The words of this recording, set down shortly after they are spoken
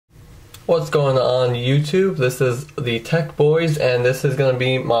What's going on YouTube? This is the Tech Boys, and this is going to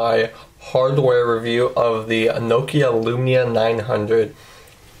be my hardware review of the Nokia Lumia 900.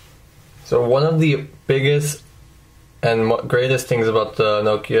 So one of the biggest and greatest things about the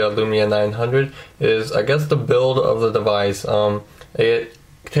Nokia Lumia 900 is, I guess, the build of the device. It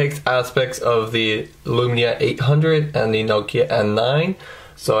takes aspects of the Lumia 800 and the Nokia N9,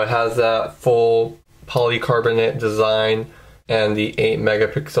 so it has that full polycarbonate design and the 8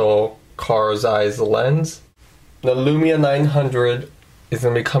 megapixel car's eyes lens. The Lumia 900 is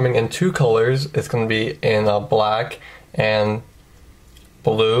going to be coming in two colors. It's going to be in black and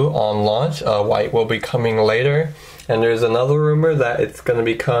blue on launch. White will be coming later. And there's another rumor that it's going to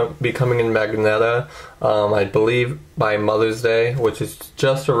be coming in Magneta, I believe by Mother's Day, which is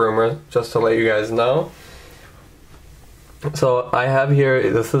just a rumor, just to let you guys know. So I have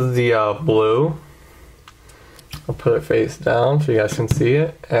here, this is the blue. I'll put it face down so you guys can see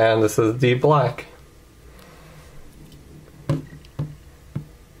it. And this is the black.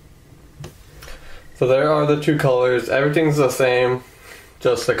 So there are the two colors. Everything's the same,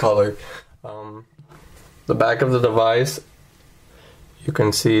 just the color. The back of the device, you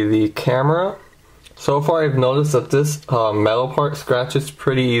can see the camera. So far I've noticed that this metal part scratches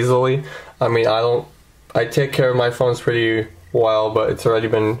pretty easily. I mean, I take care of my phones pretty well, but it's already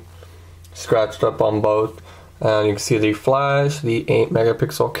been scratched up on both. And you can see the flash, the 8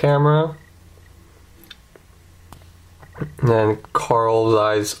 megapixel camera, and then Carl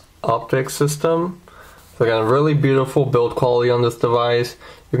Zeiss optics system. So again, really beautiful build quality on this device.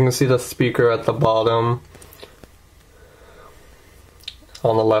 You can see the speaker at the bottom.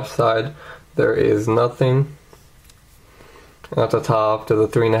 On the left side, there is nothing. At the top, there's a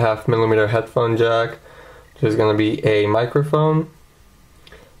 3.5mm headphone jack. There's going to be a microphone,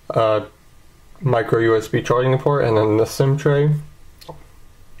 micro USB charging port, and then the SIM tray.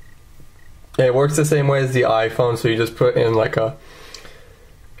 It works the same way as the iPhone, so you just put in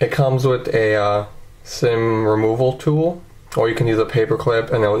it comes with a SIM removal tool, or you can use a paper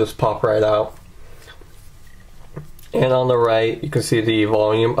clip and it will just pop right out. And on the right, you can see the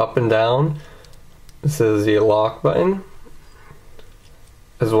volume up and down. This is the lock button,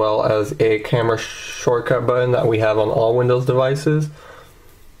 as well as a camera shortcut button that we have on all Windows devices.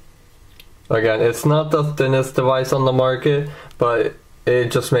 Again, it's not the thinnest device on the market, but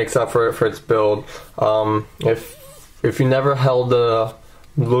it just makes up for its build. If you never held the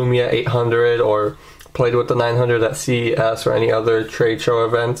Lumia 800 or played with the 900 at CES or any other trade show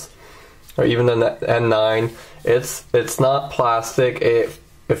events, or even the N9, it's not plastic.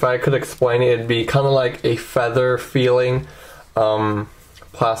 If I could explain it, it'd be kind of like a feather feeling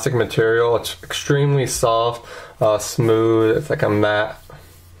plastic material. It's extremely soft, smooth. It's like a matte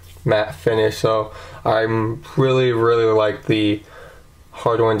finish. So I'm really like the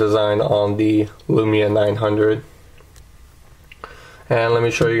hardware design on the Lumia 900. And let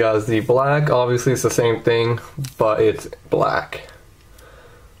me show you guys the black. Obviously it's the same thing, but it's black.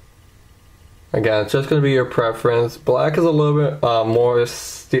 Again, it's just going to be your preference. Black is a little bit more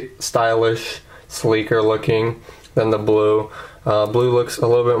stylish, sleeker looking than the blue. Blue looks a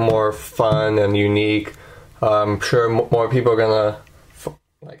little bit more fun and unique. I'm sure more people are gonna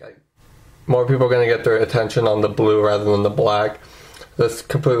get their attention on the blue rather than the black. This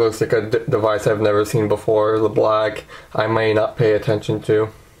completely looks like a device I've never seen before. The black I may not pay attention to.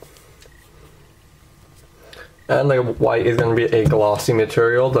 And the white is going to be a glossy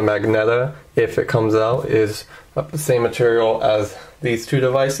material. The Magneta, if it comes out, is the same material as these two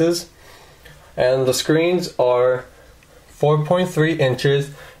devices. And the screens are 4.3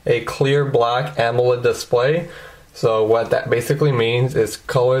 inches, a clear black AMOLED display. So what that basically means is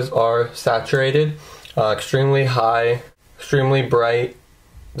colors are saturated, extremely high, extremely bright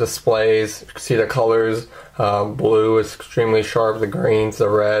displays. You can see the colors. Blue is extremely sharp, the greens, the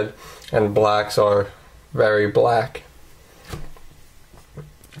red, and blacks are very black.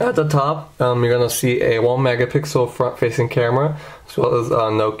 At the top, you're going to see a 1 megapixel front-facing camera, as well as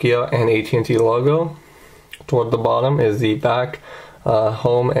Nokia and AT&T logo. Toward the bottom is the back,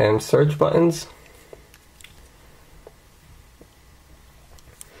 home and search buttons.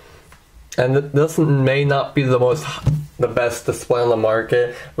 And this may not be the best display on the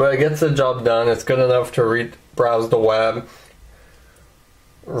market, but it gets the job done. It's good enough to browse the web,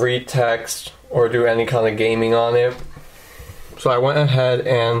 read text, or do any kind of gaming on it. So I went ahead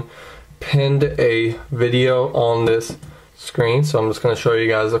and pinned a video on this screen, so I'm just going to show you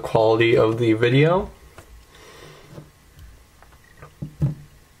guys the quality of the video.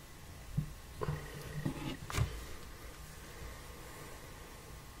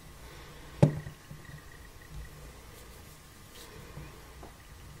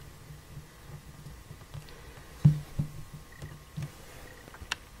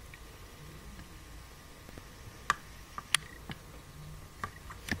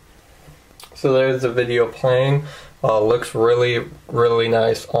 So there's the video playing. Looks really, really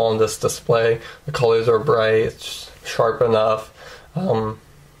nice on this display. The colors are bright, it's sharp enough. Overall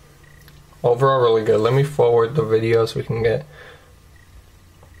really good. Let me forward the video so we can get.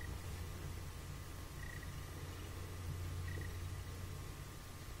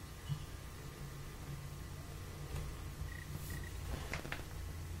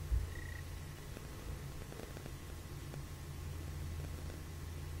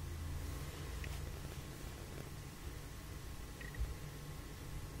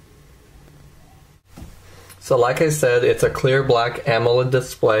 So like I said, it's a clear black AMOLED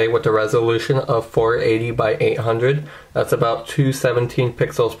display with a resolution of 480 by 800. That's about 217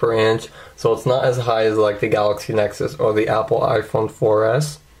 pixels per inch, so it's not as high as like the Galaxy Nexus or the Apple iPhone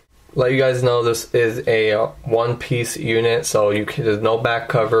 4S. Let you guys know this is a one-piece unit, so there's no back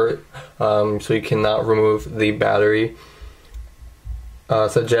cover, so you cannot remove the battery.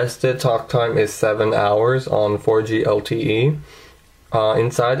 Suggested talk time is 7 hours on 4G LTE.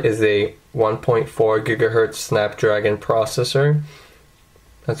 Inside is a 1.4 gigahertz Snapdragon processor,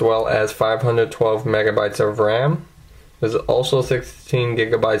 as well as 512 megabytes of RAM. There's also 16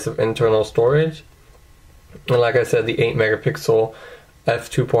 gigabytes of internal storage, and like I said, the 8 megapixel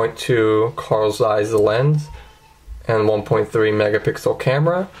f2.2 Carl Zeiss lens and 1.3 megapixel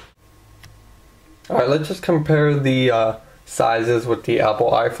camera. Alright, let's just compare the sizes with the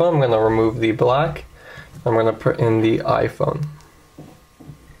Apple iPhone. I'm going to remove the black. I'm going to put in the iPhone.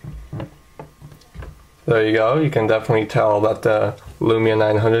 There you go. You can definitely tell that the Lumia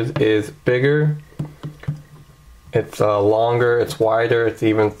 900 is bigger. It's longer, it's wider, it's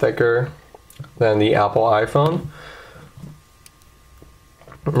even thicker than the Apple iPhone.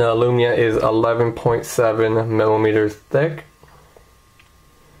 Now Lumia is 11.7 millimeters thick.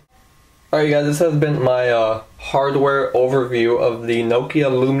 Alright guys, this has been my hardware overview of the Nokia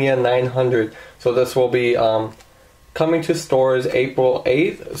Lumia 900. So this will be coming to stores April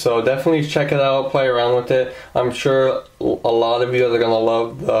 8th, so definitely check it out, play around with it. I'm sure a lot of you are going to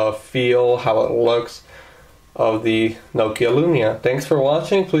love the feel, how it looks of the Nokia Lumia. Thanks for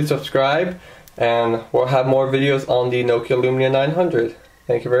watching, please subscribe, and we'll have more videos on the Nokia Lumia 900.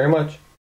 Thank you very much.